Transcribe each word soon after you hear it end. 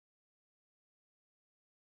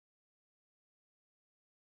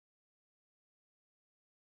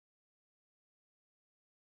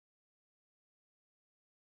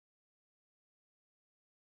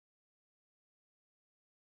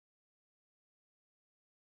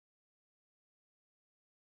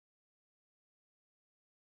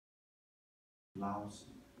Laos,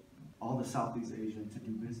 all the Southeast Asian to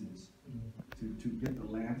do business, to get the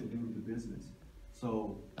land to do the business. So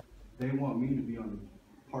they want me to be on the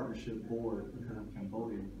partnership board because I'm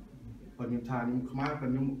Cambodian. But in time, Khmer,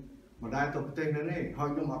 but but I took the thing, how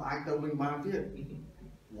you know I don't win my kid.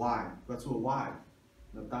 Why? That's what why.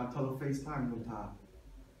 The time tell FaceTime you ta.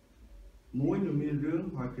 Mỗi người miền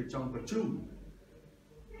rương hỏi cái trong tập trung.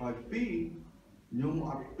 Hỏi pi nhưng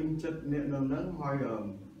ở bên chất nè nâng hỏi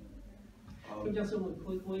tôi cho số một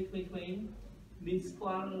khôi mình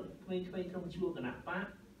squal khôi trong chùa cả nạp bát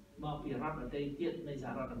mà bị rắp ở đây tiếtในส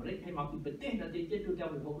หรัฐอเมริกาให้มาเป็นประเทศในtiết tôi cho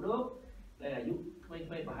mình một nước đây là giúp khôi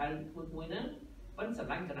và hai khôi nữa vẫn sẵn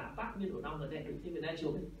lanh cả nạp bát như độ năm ở đây thì mình đã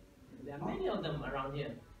chụp there are many of them around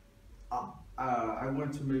here. I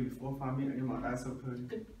went to maybe 4 or 5 minutes. That's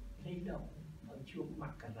okay.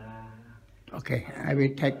 Okay, I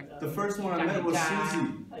will take. The first one I met was Susie.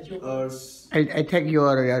 I take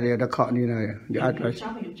your the call, you know, the address.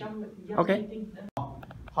 Okay.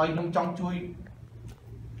 ហើយខ្ញុំចង់ជួយ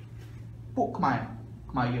ពួកខ្មែ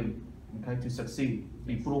រយើង okay to succeed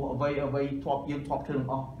ពីព្រោះអ្វីធ្លាប់យើងធ្លាប់ធ្វើទាំង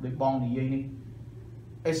អស់ដោយបងនិយាយនេះ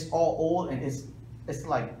it's all old and it's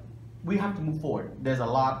like we have to move forward. There's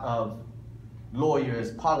a lot of lawyers,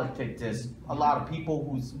 politics, there's a lot of people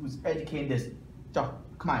who's educating this ចុះ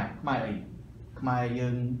ខ្មែរយើ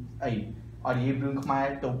ងអីអត់និយាយរឿងខ្មែរ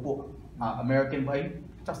ទៅពួក American អី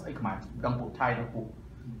ចុះស្អីខ្មែរដឹងពួកថៃដល់ពួក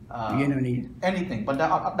anything but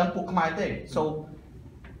អត់ដឹងពួកខ្មែរទេ so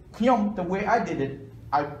ខ្ញុំ the way I did it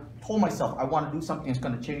I told myself I want to do something that's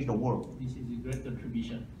going to change the world. This is a great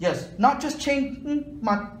contribution. Yes, not just change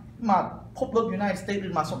มาភពលោក United States ឬ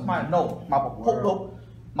មកស្រុកខ្មែរ no មកភពលោក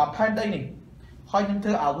មកផែនដីនេះហើយខ្ញុំធ្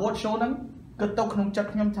វើ award show ហ្នឹងគិតទៅក្នុងចិត្ត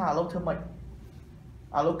ខ្ញុំថាឥឡូវធ្វើម៉េចឥ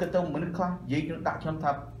ឡូវគិតទៅមនុស្សខ្លះនិយាយដាក់ខ្ញុំថា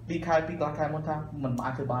2ខែ2កន្លះខែមុនថាមិនអា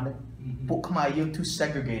ចធ្វើបានទេពួកខ្មែរយើង too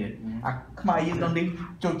segregated អាខ្មែរយើងនៅនេះ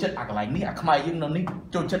ចូលចិត្តអាកន្លែងនេះអាខ្មែរយើងនៅនេះ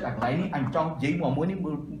ចូលចិត្តអាកន្លែងនេះអញចង់និយាយមួយនេះ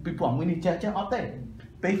ពីព្រោះមួយនេះចេះអត់ទេ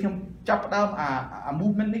ពេលខ្ញុំចាប់ផ្ដើមអា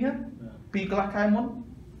movement នេះ2កន្លះខែមុន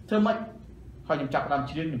ធ្វើម៉េចហើយខ្ញុំចាប់ផ្ដើម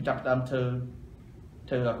ជ្រៀងខ្ញុំចាប់ផ្ដើមធ្វើ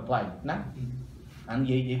កំ pl ណាអានិ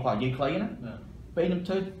យាយខ្លីណាពេលខ្ញុំ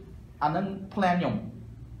ធ្វើអាហ្នឹង plan ខ្ញុំ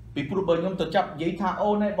ពីព្រោះបើខ្ញុំទៅចាប់និយាយថាអូ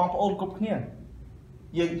នឯងបងប្អូនគ្រប់គ្នា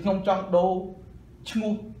យើងខ្ញុំចង់ដូរឈ្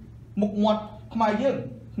មោះមុខមាត់ខ្មែរយើង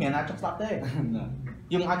គ្មានណាចង់ស្ដាប់ទេ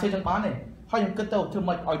យើងអាចធ្វើចឹងបានទេហើយខ្ញុំគិតទៅធ្វើ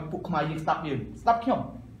ម៉េចឲ្យពួកខ្មែរយើងស្ដាប់យើងស្ដាប់ខ្ញុំ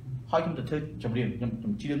ហើយខ្ញុំទៅធ្វើចម្រៀងខ្ញុំ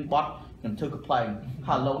ច្រៀងបទខ្ញុំធ្វើកំ pl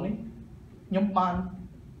Hello នេះខ្ញុំបាន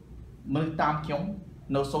មើលតាមខ្ញុំ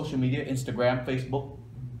នៅ social media Instagram Facebook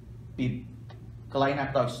ពីកន្លែងណា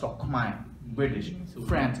ទៅស្រុកខ្មែរ British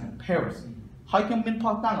France Paris ហើយខ្ញុំមានផុ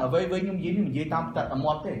សតាំងអ្វីខ្ញុំនិយាយតាមតែ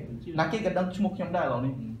មាត់ទេណាគេក៏ដឹងឈ្មោះខ្ញុំដែរឥឡូវ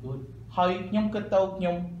នេះហើយខ្ញុំគិតទៅខ្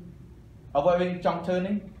ញុំអ្វីចង់ធ្វើ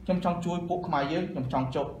នេះខ្ញុំចង់ជួយពួកខ្មែរយើងខ្ញុំចង់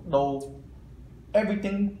ចុះដូរ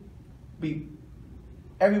everything be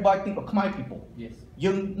everybody think of Khmer people. Yes.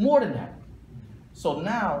 You're more than that. So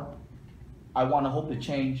now I want to hope to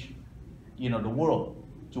change, the world.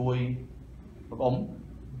ជួយ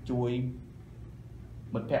ជួយ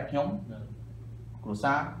មិត្តភក្តិខ្ញុំគ្រួ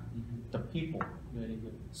សារ the people. Very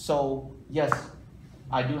good. So yes,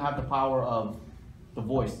 I do have the power of the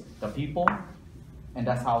voice, the people, and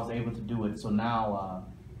that's how I was able to do it. So now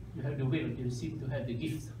you have the will to receive to have the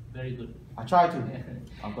gift. Very good. I try to.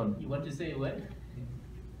 I'm going. You want to say a word?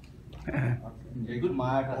 និយាយខ្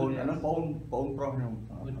មែរបងអានោះបងប្រុសខ្ញុំ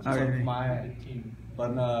ខ្មែរប៉ុ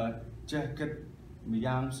ន្តែចេះគិតម្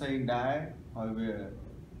យ៉ាងផ្សេងដែរហើយវា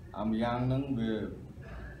អាម្យ៉ាងហ្នឹងវា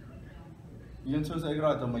យើងធ្វើស្អីក៏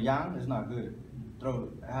តែម្យ៉ាង is not good ត្រូវ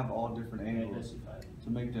have all different angles to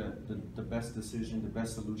make the best decision the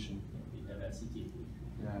best solution.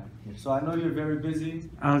 Yeah. So I know you're very busy.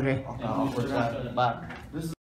 Okay. But this is